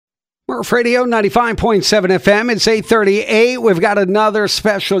Murph Radio 95.7 FM. It's 8:38. We've got another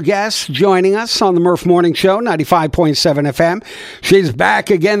special guest joining us on the Murph Morning Show, 95.7 FM. She's back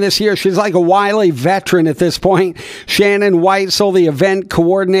again this year. She's like a wily veteran at this point. Shannon Whitesel, the event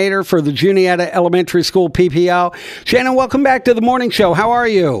coordinator for the Juniata Elementary School PPO. Shannon, welcome back to the Morning Show. How are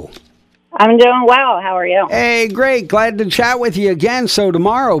you? I'm doing well. How are you? Hey, great. Glad to chat with you again. So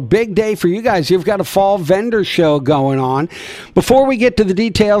tomorrow, big day for you guys. You've got a fall vendor show going on. Before we get to the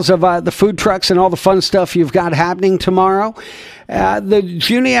details of the food trucks and all the fun stuff you've got happening tomorrow, the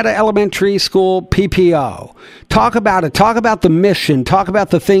Juniata Elementary School PPO. Talk about it. Talk about the mission. Talk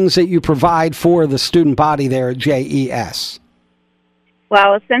about the things that you provide for the student body there at JES.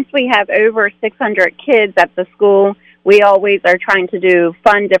 Well, since we have over 600 kids at the school, we always are trying to do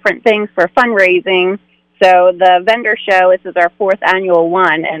fun, different things for fundraising. So the vendor show, this is our fourth annual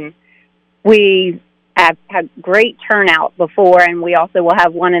one, and we have had great turnout before, and we also will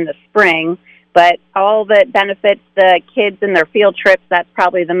have one in the spring. But all that benefits the kids and their field trips, that's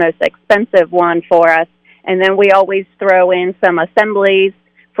probably the most expensive one for us. And then we always throw in some assemblies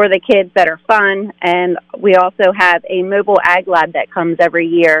for the kids that are fun, and we also have a mobile ag lab that comes every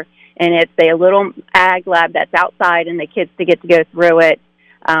year. And it's a little ag lab that's outside, and the kids get to go through it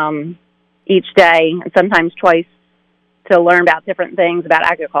each day, and sometimes twice, to learn about different things about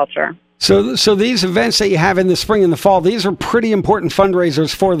agriculture. So these events that you have in the spring and the fall, these are pretty important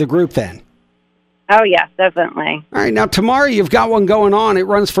fundraisers for the group then? Oh, yes, definitely. All right, now tomorrow you've got one going on. It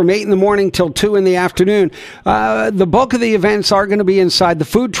runs from 8 in the morning till 2 in the afternoon. The bulk of the events are going to be inside. The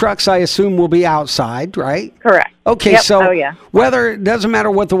food trucks, I assume, will be outside, right? Correct. Okay, yep. so yeah. Weather, doesn't matter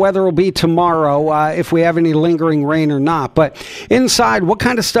what the weather will be tomorrow, if we have any lingering rain or not. But inside, what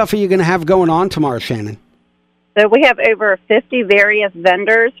kind of stuff are you going to have going on tomorrow, Shannon? So we have over 50 various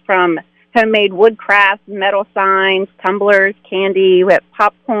vendors, from homemade wood crafts, metal signs, tumblers, candy, we have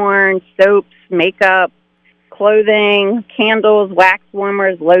popcorn, soaps, makeup, clothing, candles, wax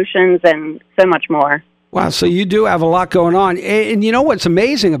warmers, lotions, and so much more. Wow, so you do have a lot going on. And you know what's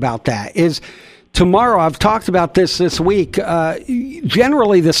amazing about that is tomorrow, I've talked about this week,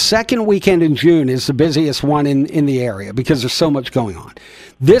 generally the second weekend in June is the busiest one in the area because there's so much going on.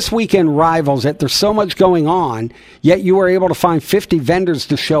 This weekend rivals it. There's so much going on, yet you were able to find 50 vendors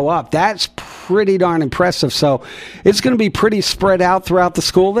to show up. That's pretty darn impressive. So it's going to be pretty spread out throughout the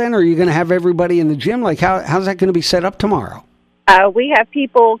school then, or are you going to have everybody in the gym? Like, how's that going to be set up tomorrow? We have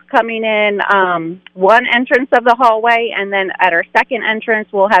people coming in one entrance of the hallway, and then at our second entrance,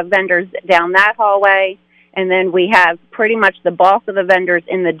 we'll have vendors down that hallway. And then we have pretty much the bulk of the vendors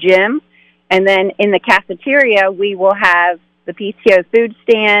in the gym. And then in the cafeteria, we will have the PTO food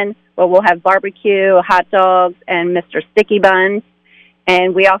stand, where we'll have barbecue, hot dogs, and Mr. Sticky Buns.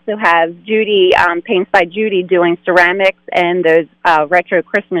 And we also have Judy, Paints by Judy, doing ceramics and those retro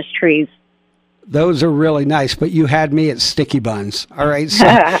Christmas trees. Those are really nice, but you had me at Sticky Buns. All right,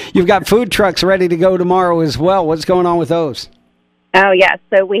 so you've got food trucks ready to go tomorrow as well. What's going on with those? Oh, yes.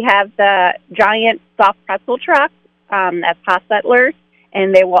 So we have the giant soft pretzel truck at Hot Settlers,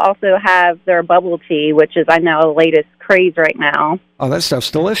 and they will also have their bubble tea, which is, I know, the latest craze right now. Oh, that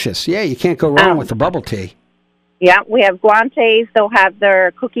stuff's delicious. Yeah, you can't go wrong with the bubble tea. Yeah, we have guantes. They'll have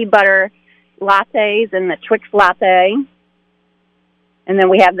their cookie butter lattes and the Twix latte. And then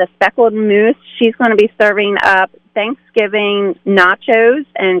we have the speckled mousse. She's going to be serving up Thanksgiving nachos,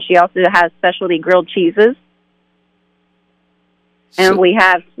 and she also has specialty grilled cheeses. And we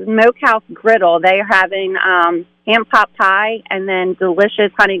have Smokehouse Griddle. They're having ham pot pie and then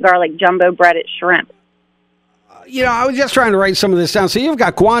delicious honey garlic jumbo breaded shrimp. You know, I was just trying to write some of this down. So you've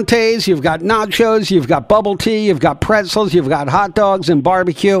got guantes, you've got nachos, you've got bubble tea, you've got pretzels, you've got hot dogs and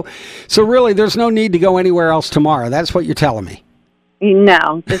barbecue. So really, there's no need to go anywhere else tomorrow. That's what you're telling me.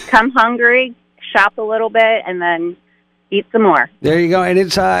 No, just come hungry, shop a little bit, and then eat some more. There you go. And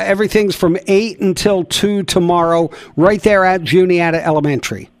it's everything's from 8 until 2 tomorrow, right there at Juniata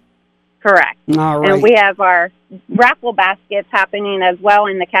Elementary. Correct. All right. And we have our raffle baskets happening as well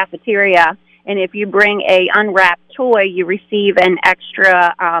in the cafeteria. And if you bring a unwrapped toy, you receive an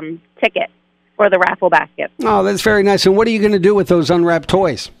extra ticket for the raffle basket. Oh, that's very nice. And what are you going to do with those unwrapped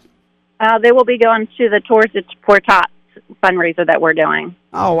toys? They will be going to the Tours for Tots fundraiser that we're doing.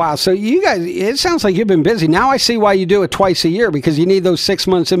 Oh, wow. So you guys, it sounds like you've been busy. Now I see why you do it twice a year, because you need those 6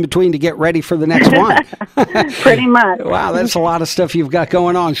 months in between to get ready for the next one. Pretty much. Wow, that's a lot of stuff you've got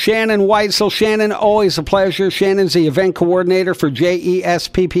going on. Shannon Whitesel. Shannon, always a pleasure. Shannon's the event coordinator for JES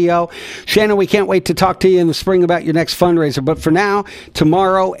PPO. Shannon, we can't wait to talk to you in the spring about your next fundraiser. But for now,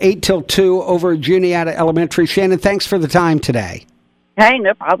 tomorrow, 8 till 2 over at Juniata Elementary. Shannon, thanks for the time today. Hey,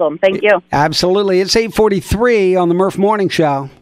 no problem. Thank you. Absolutely. It's 8:43 on the Murph Morning Show.